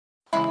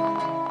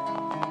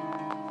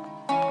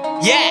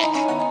You're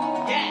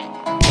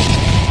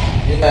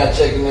not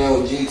checking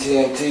in with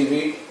GTM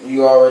TV.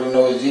 You already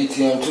know it's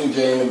GTM2J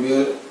in the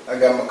building. I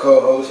got my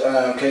co-host,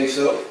 I am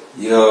Queso.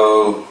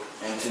 Yo.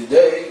 And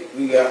today,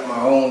 we got my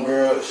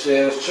homegirl,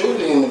 Shellz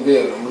Truly in the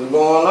building. What's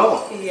going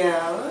on?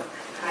 Yo.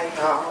 Hi,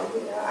 y'all.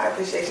 I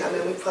appreciate y'all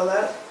letting me pull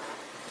up.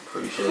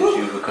 Appreciate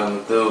you for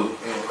coming through.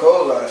 It's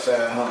cold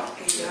outside, huh?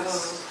 Yo.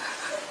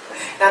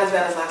 Not as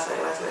bad as last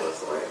night. Last night was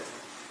the worst.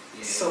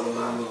 Yeah, So a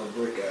little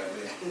brick out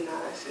there. Nah,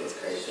 that shit was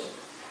crazy.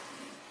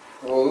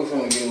 Well, we're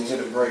going to get into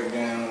the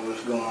breakdown of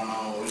what's going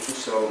on with you.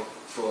 So,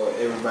 for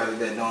everybody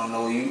that don't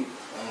know you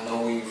and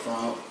know where you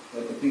from,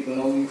 let the people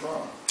know where you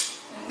from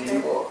and who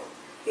you are.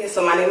 Yeah,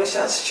 so my name is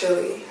Shellz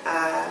Truly.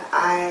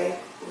 I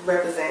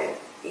represent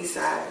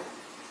Eastside,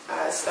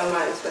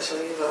 Stillman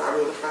especially is where I'm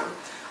really from.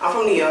 I'm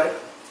from New York,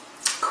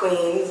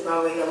 Queens,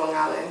 Belvedere, Long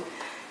Island,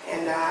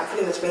 and I've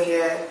pretty much been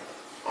here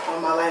all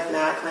my life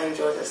now. I claim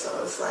Georgia,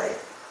 so it's like,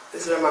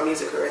 this is where my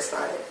music career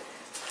started.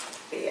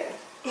 But yeah.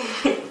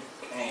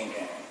 Gang.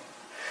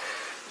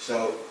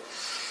 So,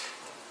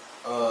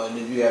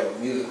 did you have a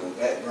musical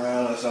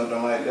background or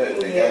something like that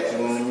that got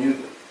you into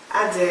music?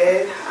 I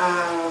did.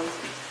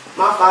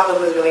 My father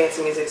was really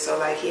into music, so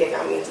like he had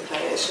got me into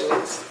playing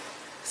instruments.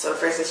 So the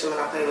first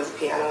instrument I played was the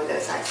piano and then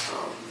a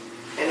saxophone.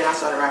 And then I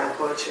started writing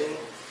poetry.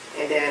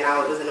 And then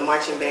I was in the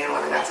marching band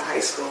when I got to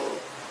high school.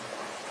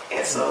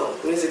 And so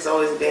music's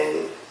always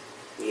been,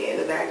 in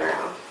the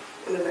background.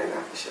 In the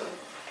background for sure.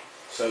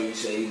 So you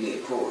say you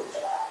did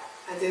poetry?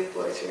 I did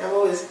poetry. I've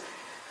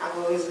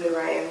always been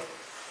writing.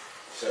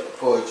 So the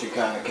poetry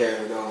kind of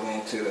carried over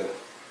into the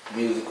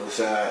musical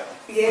side,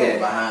 put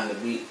behind the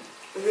beat.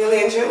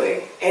 Really and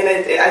truly. And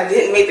I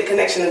didn't make the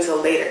connection until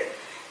later.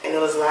 And it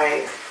was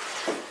like,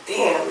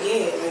 damn,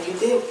 like you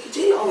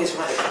did always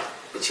write.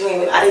 But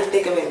I didn't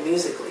think of it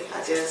musically.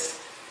 I just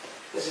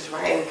was just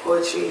writing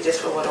poetry just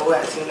for what it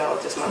was,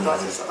 just my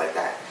thoughts and stuff like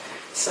that.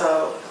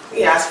 So,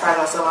 I surprised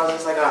myself. I was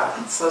just like,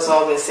 so it's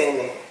all been sitting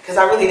there. Because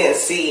I really didn't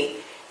see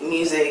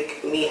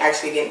music, me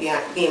actually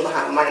being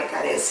behind the mic.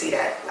 I didn't see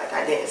that.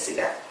 I didn't see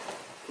that.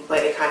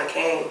 But it kind of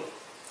came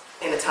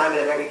in the timing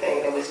of everything.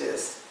 It was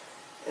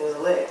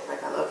lit.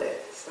 I loved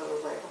it. So it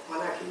was like, why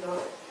not keep going?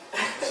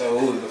 So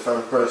who was the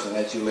first person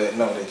that you let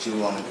know that you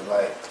wanted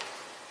to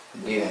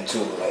get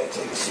into it,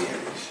 take it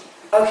serious?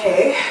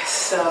 Okay,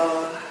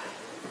 so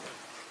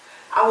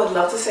I would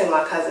love to say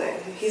my cousin.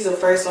 He's the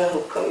first one who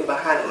put me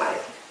behind the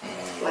mic.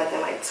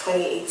 In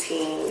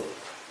 2018,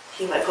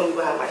 he put me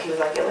behind the mic. He was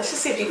like, let's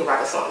just see if you can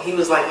write a song. He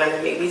was learning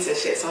to make beats and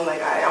shit. So I'm like,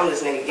 alright, I'm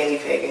just nigga guinea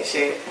pig and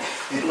shit.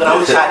 But I'm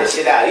gonna try this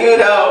shit out,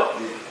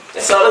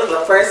 And so it was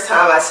the first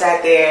time I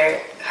sat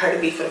there, heard a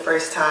beat for the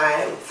first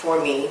time for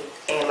me,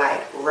 and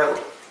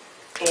wrote.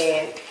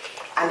 And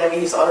I never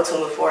used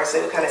autotune before, so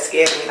it kind of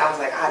scared me. And I was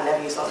like, I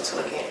never use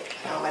autotune again.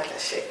 I don't like that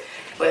shit.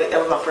 But that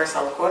was my first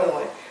time recording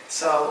one.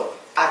 So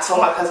I told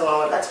my cousin when I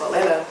went back to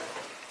Atlanta,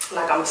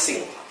 I'm gonna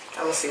see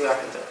what I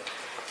can do.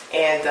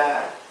 And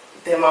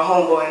then my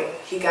homeboy,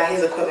 he got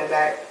his equipment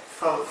back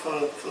from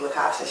the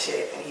cops and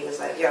shit, and he was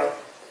like, yo,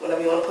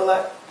 whenever you want to pull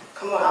up,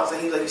 come on.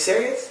 He was like, you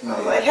serious? I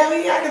was like, hell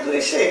yeah, I can do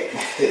this shit.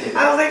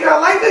 I was like, I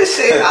like this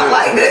shit. I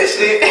like this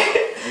shit.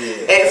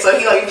 And so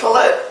he let me pull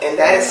up, and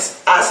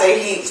I say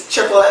he's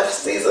triple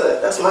F.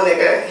 That's my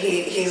nigga.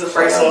 He's the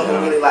first one who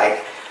really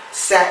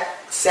sat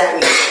me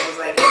and was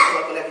like, pull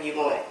up whenever you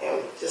want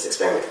and just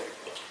experiment.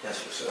 That's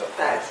what's up.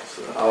 Facts.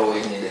 I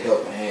always need a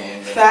helping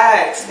hand.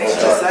 Facts. Thank you,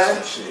 sir.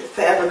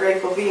 Forever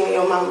grateful for you and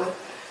your mama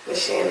for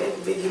sharing to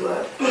big you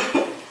up.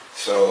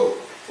 So,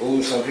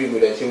 who's some people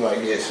that you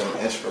might get some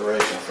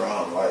inspiration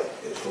from,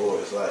 as far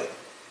as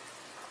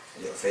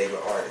your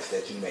favorite artists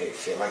that you may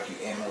feel like you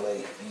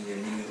emulate in your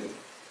music?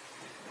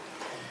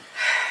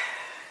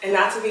 And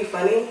not to be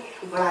funny,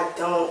 but I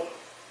don't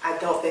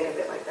think of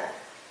it like that.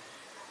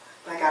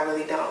 I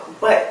really don't.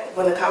 But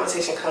when the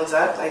conversation comes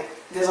up,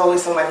 there's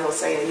always somebody who'll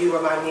say, you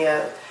remind me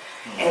of,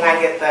 and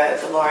I get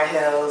the Lauryn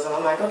Hills, and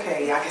I'm like,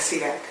 okay, yeah, I can see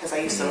that, because I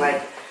used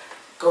to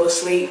go to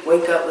sleep,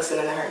 wake up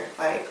listening to her.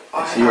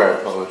 She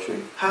write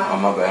poetry. Huh? Oh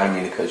my bad, I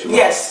mean to cut you off.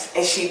 Yes,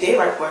 and she did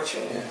write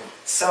poetry. Yeah.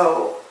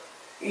 So,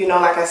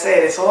 like I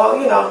said, it's all,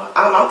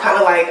 I'm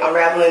kind of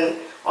unraveling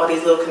all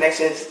these little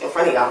connections in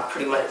front of y'all,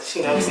 pretty much,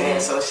 you know what I'm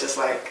saying? So it's just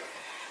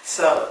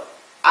so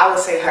I would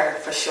say her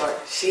for sure.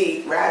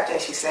 She rapped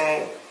and she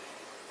sang,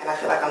 and I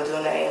feel like I'm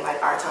doing that in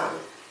our time.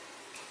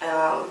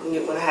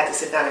 When I had to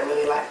sit down and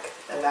really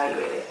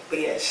evaluate it. But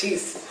yeah,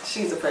 she's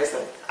the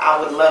person I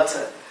would love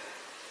to,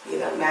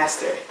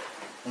 master,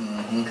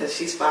 because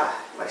she's spot,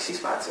 she's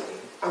spot to me.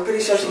 I'm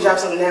pretty sure she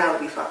drops something now,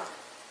 it'll be fine.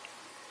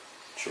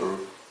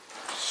 True.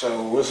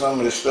 So what's some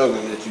of the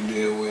struggles that you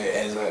deal with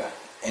as an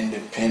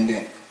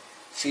independent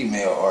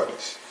female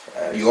artist?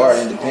 You are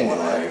independent,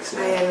 right?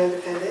 I am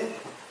independent.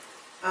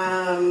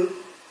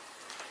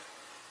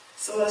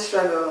 Some of the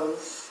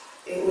struggles,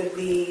 it would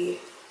be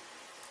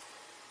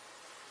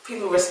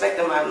people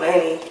respecting my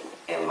money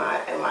and my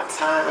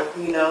time,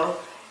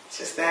 It's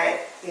just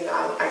that,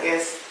 I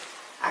guess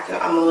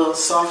I'm a little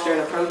softer in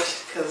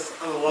approach because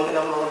I'm a woman.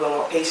 I'm a little bit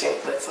more patient,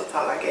 but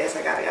sometimes I guess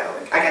I gotta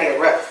get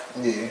rough.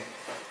 Yeah.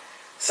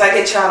 So I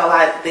get tried a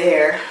lot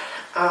there.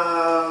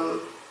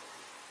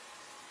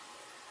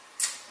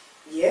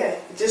 Yeah,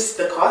 just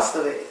the cost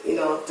of it. You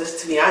know, just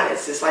to be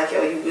honest, it's like,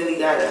 yo, you really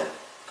gotta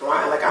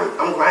grind. Like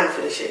I'm grinding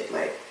for this shit.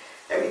 Like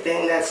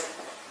everything that's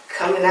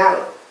coming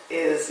out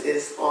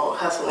is all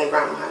hustle and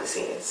grind behind the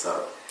scenes.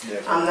 So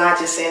I'm not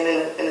just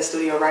sitting in the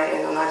studio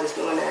writing. I'm not just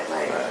doing that.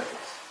 Like,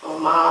 oh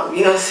mom,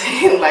 you know what I'm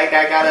saying? Like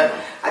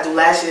I do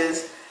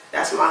lashes.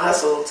 That's my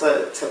hustle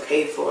to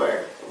pay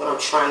for what I'm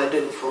trying to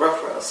do for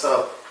real.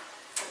 So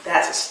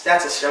that's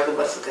a struggle,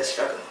 but it's a good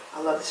struggle.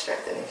 I love the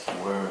strength in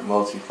it. We're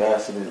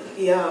multifaceted.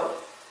 Yo,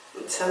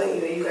 I'm telling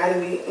you, you gotta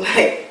be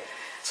like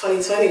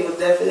 2020 will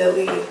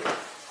definitely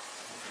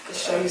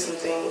show you some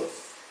things.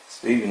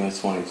 Speaking of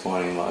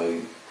 2020,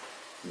 like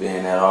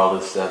being that all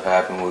this stuff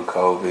happened with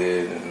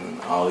COVID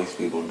and all these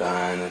people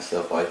dying and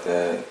stuff like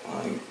that,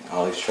 like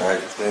all these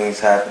tragic things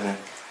happening,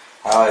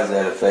 how has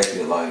that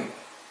affected like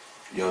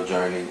your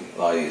journey,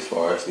 like as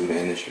far as through the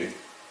industry?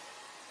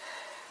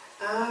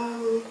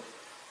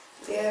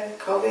 Yeah,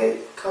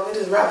 COVID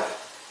is rough.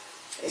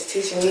 It's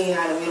teaching me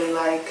how to really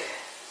like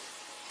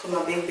put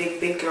my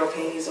big girl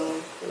panties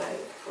on, like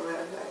for real.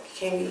 Like you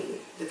can't be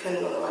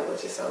dependent on nobody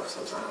but yourself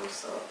sometimes.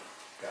 So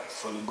Gotta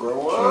fully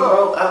grow up.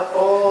 grow up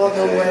all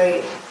the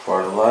way.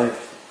 Part of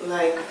life.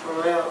 Like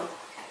for real.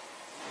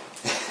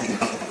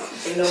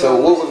 You know So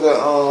what was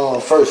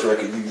the first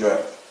record you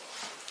dropped?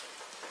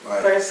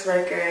 Like, first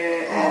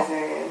record, as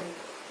in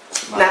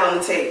not on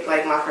the tape,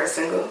 like my first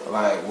single.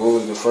 Like, what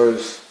was the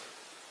first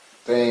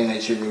thing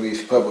that you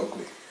released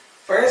publicly?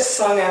 First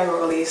song I ever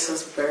released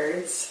was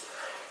Birds,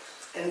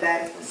 and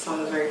that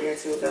song was very dear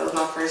to me. That was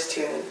my first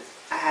tune.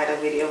 I had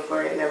a video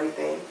for it and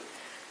everything.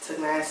 Took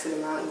my ass to the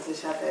mountains and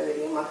shot that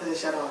video. My cousin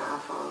shot it on an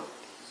iPhone.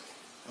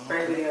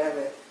 First video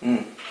ever.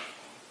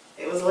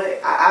 It was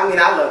lit. I mean,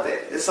 I loved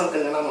it. It's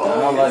something that I'm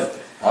always...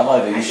 I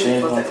like it. You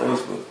shared it on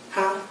Facebook.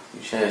 Huh?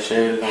 You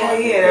shared it on Hell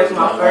yeah, that was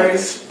my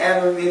first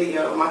ever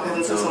video. My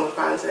cousin took so much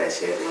pride into that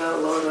shit.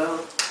 Lowell,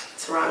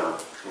 Toronto.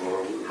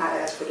 Hot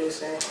ass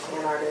producer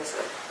and artist.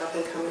 Up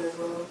and coming as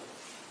well.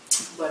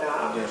 But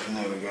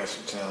Definitely got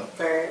some talent.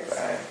 Birds.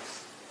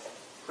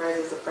 Birds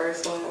was the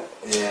first one.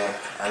 Yeah,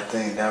 I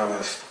think that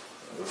was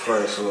the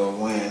first little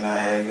win I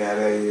had got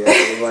a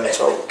like,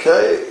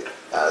 okay,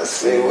 I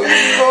see where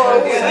you're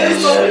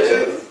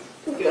going.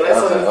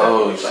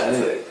 Oh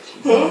shit.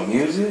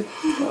 Music?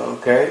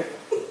 Okay.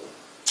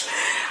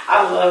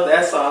 I love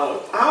that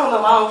song. I don't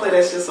know why I don't play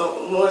that shit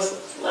so more. I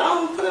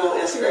don't put it on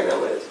Instagram that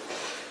much.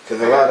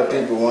 Because a lot of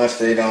people, once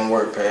they don't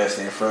work past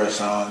their first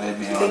song, they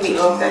be on to some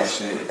off more that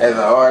shit. As an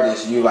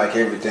artist, you like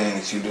everything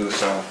that you do,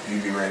 so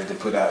you be ready to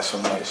put out so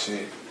much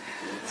shit.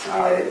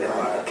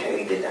 Okay,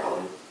 we did that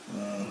one.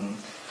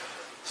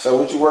 So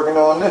what you working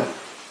on now?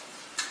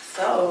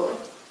 So,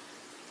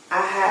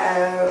 I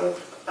have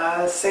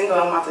a single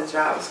I'm about to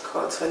drop. It's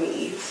called 20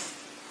 East.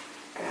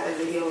 I got a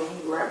video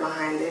right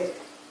behind it.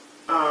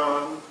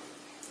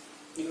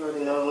 You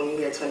already know when you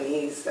hear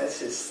 20 East, that's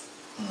just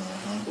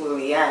where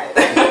we at.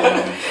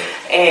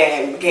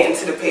 And getting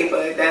to the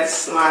paper,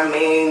 that's my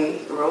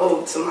main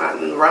route to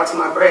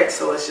my bread.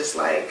 So it's just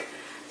like,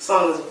 the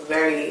song is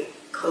very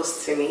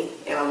close to me,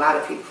 and a lot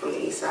of people from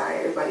the East Side,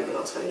 everybody been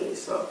on 20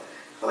 East. So I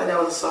feel like that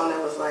was a song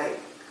that was like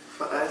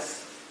for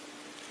us.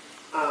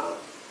 Yeah,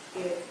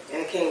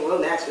 and it came real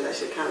natural. That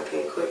shit kind of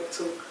came quick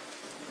too.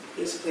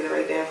 He used to play it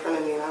right there in front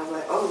of me, and I was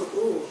like, oh,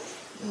 ooh.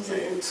 I was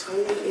like, ooh,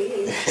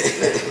 20 East.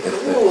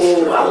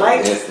 Ooh, I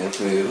like it.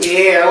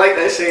 Yeah, I like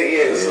that shit.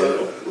 Yeah.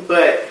 So,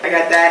 but I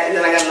got that, and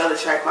then I got another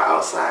track called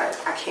Outside.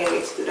 I can't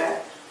wait to do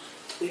that.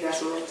 We got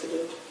some work to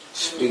do.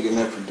 Speaking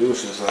of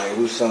producers, like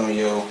who's some of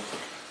your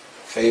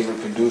favorite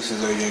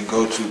producers or your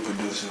go-to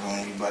producers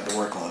when you about to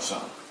work on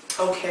something?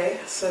 Okay,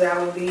 so that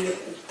would be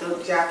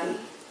Dope Jockey.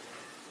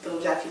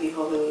 Dope Jockey be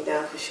holding me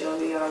down for sure.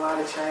 We got a lot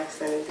of tracks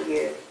that need to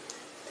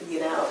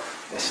get out.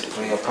 That's a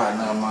player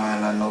partner of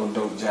mine. I know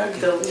Dope Jockey.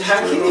 Dope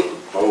Jockey.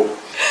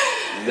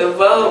 The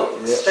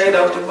boat, straight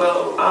off the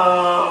boat.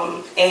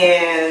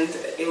 And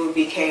it would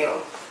be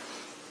KO.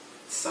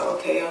 So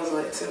KO's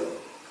lit too.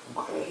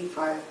 I mean, he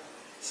fire.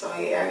 So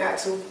yeah, I got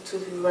two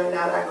people right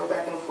now that I go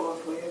back and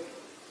forth with.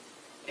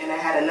 And I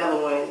had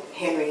another one,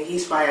 Henry.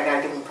 He's fire. I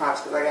gotta give him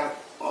props because I got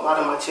a lot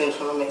of my tunes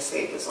from my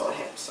mixtape is on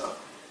him. So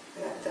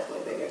I got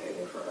definitely bigger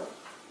for him.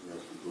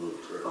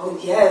 Oh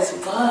yes,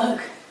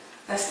 Bug.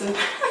 That's the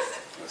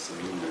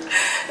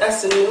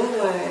new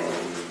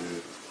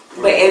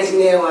one. But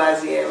engineer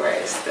wise, yeah,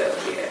 right, still,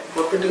 yeah.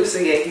 But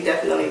producer, yeah, he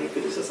definitely be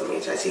producing some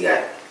main tracks. He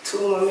got two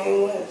of my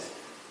main ones.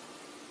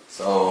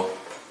 So,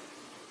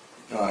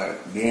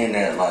 being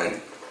that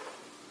like,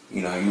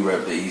 you know, you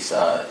rep the east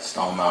side,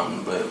 Stone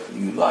Mountain, but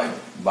you like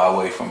by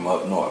way from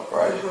up north,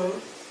 right?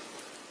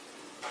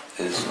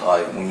 It's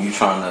like when you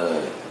trying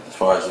to, as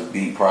far as the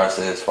beat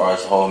process, as far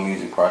as the whole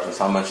music process,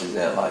 how much is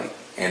that like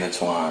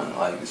intertwined?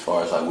 Like as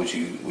far as like what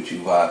you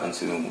vibe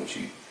into and what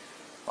you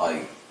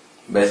like,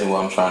 basically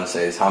what I'm trying to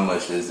say is how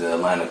much does the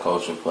Atlanta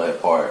culture play a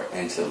part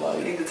into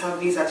like the type of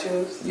beats I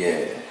choose?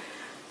 Yeah.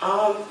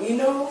 You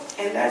know,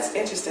 and that's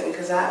interesting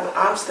because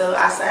I still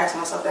ask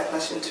myself that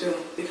question too,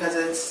 because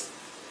it's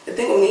the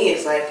thing with me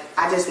is like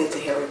I just need to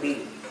hear a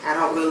beat. I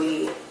don't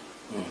really.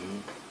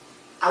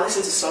 I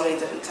listen to so many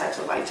different types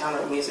of like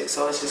genre of music,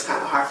 so it's just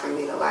kind of hard for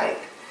me to like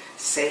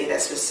say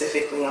that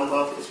specifically I'm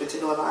going for this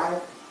particular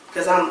vibe,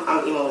 because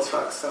I'm emo as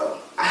fuck, so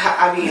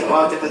I be in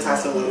all different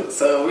types of moods.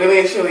 So really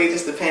and truly, it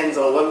just depends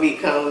on what beat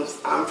comes.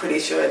 I'm pretty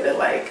sure that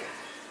like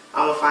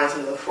I'm gonna find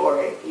something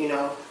for it, you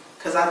know.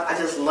 Because I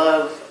just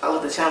love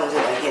the challenge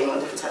of like getting on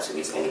different types of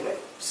beats anyway.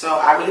 So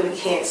I really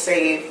can't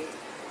say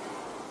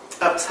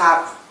up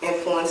top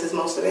influences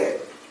most of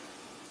it.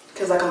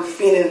 Because like I'm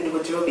feeling to do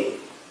a drill beat.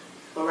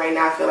 But right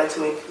now I feel like too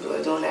many people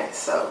are doing that.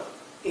 So,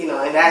 you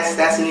know, and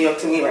that's New York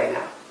to me right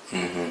now.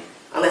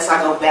 Unless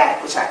I go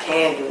back, which I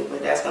can do,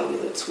 but that's going to be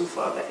a little too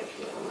far back.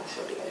 You know, I'm not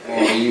sure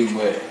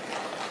that.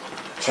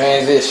 But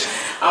transition.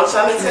 I'm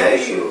trying to tell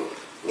you.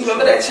 You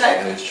remember that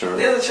track? That's true.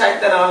 There's a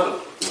track that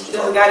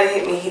there's a guy that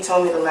hit me. He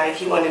told me to like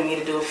he wanted me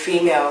to do a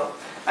female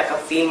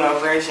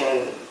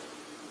version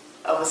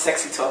of a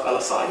sexy talk on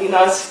a song. You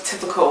know, it's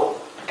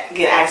typical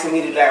asking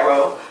me to do that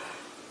role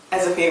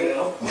as a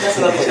female. That's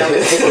another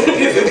challenge.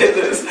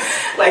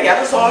 Like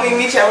y'all just want me to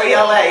meet y'all where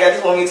y'all at. Y'all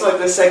just want me to talk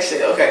this sex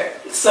shit. Okay.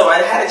 So I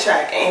had a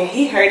track and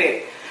he heard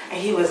it and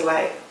he was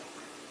like,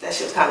 that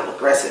shit was kind of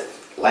aggressive.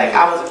 Like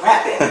I was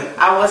rapping.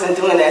 I wasn't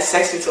doing that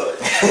sexy talk.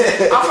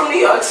 I'm from New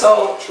York,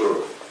 so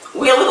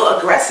we're a little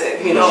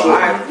aggressive, you know.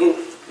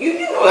 You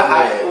know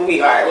how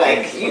we are.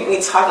 Like we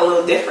talk a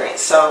little different.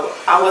 So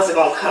I wasn't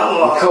gonna come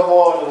off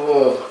a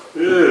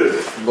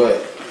little.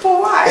 But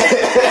for why?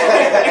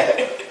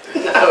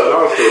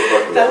 No,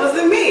 that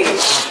wasn't me.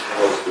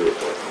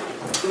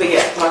 But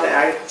yeah, my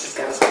bad. I just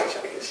gotta start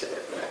trying to get shit.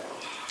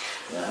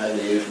 Nah, it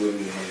is what we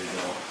need to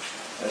know.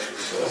 That's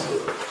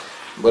what's up.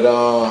 But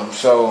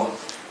so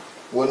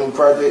what new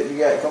project you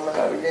got coming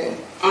out again?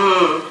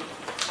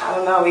 I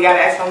don't know. We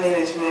gotta ask our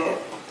management.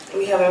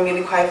 We haven't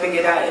really quite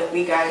figured out if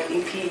we got an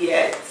EP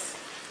yet.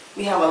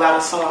 We have a lot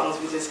of songs.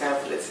 We just gotta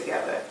put it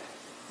together.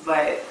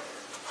 But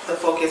the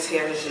focus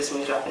here is just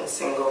me dropping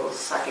singles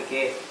so I could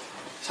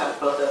try to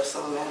build up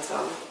some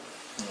momentum.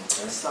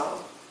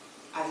 So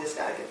I just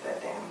gotta get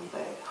that down.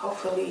 But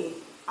hopefully,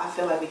 I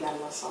feel like we got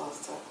enough songs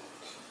to.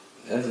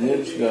 That's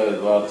good. You got a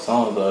lot of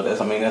songs though.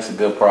 That's a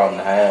good problem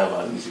to have.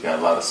 Like you got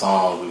a lot of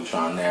songs. We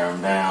trying to narrow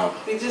them down.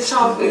 We just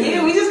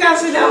we just gotta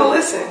sit down and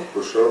listen.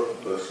 For sure,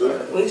 that's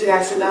it. We just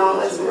gotta sit down and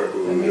listen. That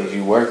means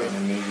you working.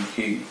 That means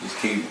you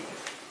keep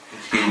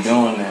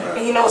doing that.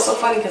 And you know, it's so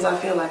funny because I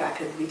feel like I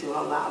could be doing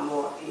a lot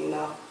more. You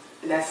know,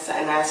 and that's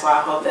why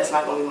I hope that's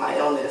not gonna be my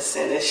illness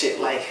and this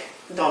shit. Like,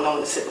 don't know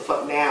when to sit the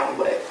fuck down,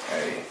 but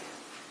Hey,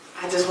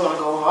 I just want to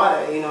go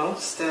harder. You know,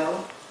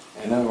 still.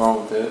 ain't nothing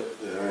wrong with that.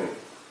 Yeah, ain't.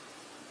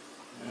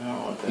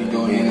 You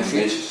doing any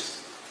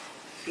features?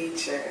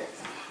 Features.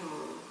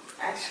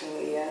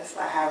 Actually, yes,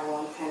 I have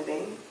one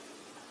pending.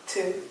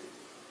 2.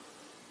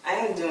 I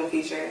am doing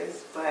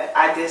features, but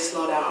I did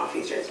slow down on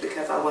features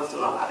because I was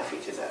doing a lot of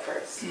features at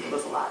first. It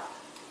was a lot.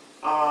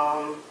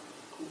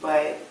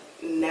 But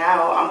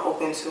now I'm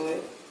open to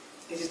it.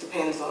 It just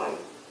depends on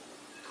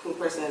who the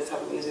person is,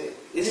 type of music.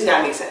 It just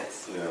gotta make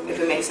sense. Yeah, if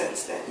it makes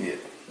sense, then. Yeah.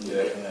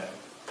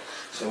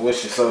 So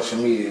what's your social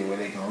media where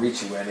they can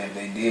reach you at if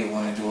they did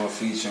want to do a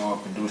feature or a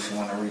producer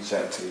want to reach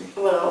out to you?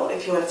 Well,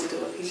 if you wanted to do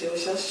a feature with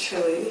Shellz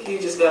Truly, you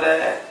just go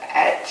to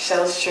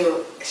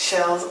 @SHELLZTRULY,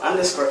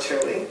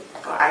 Shellz_Truly,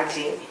 or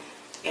IG,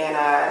 and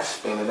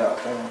spell it out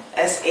for me.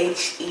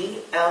 SHELLZ,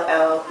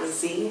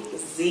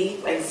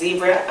 like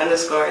zebra,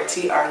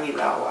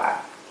 _TRULY.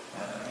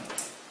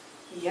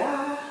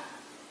 Yeah.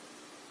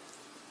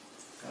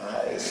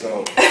 Alright,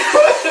 so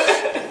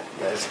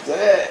that's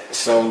that.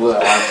 So look,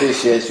 I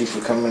appreciate you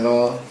for coming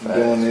on,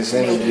 doing this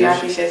interview. I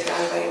appreciate you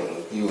inviting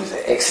me. You was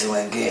an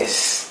excellent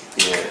guest.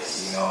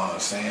 Yes. You know what I'm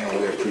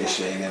saying? We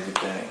appreciate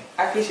everything.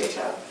 I appreciate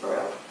y'all, for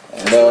real.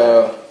 And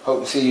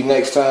hope to see you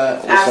next time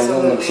with some new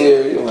Absolutely.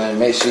 material. And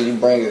make sure you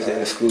bring us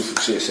that exclusive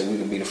shit so we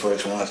can be the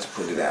first ones to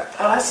put it out.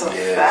 Oh, that's a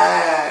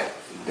fact.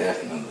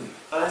 Definitely.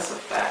 Oh, that's a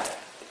fact.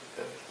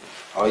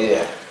 Oh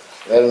yeah.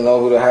 Let them know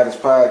who the hottest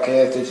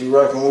podcast that you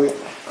rocking with.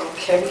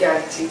 Okay, we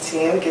got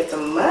GTM, get the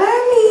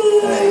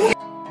money.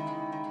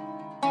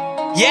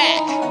 Yeah.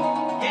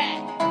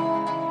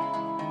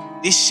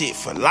 This shit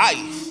for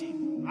life.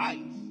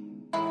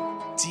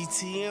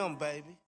 GTM, baby.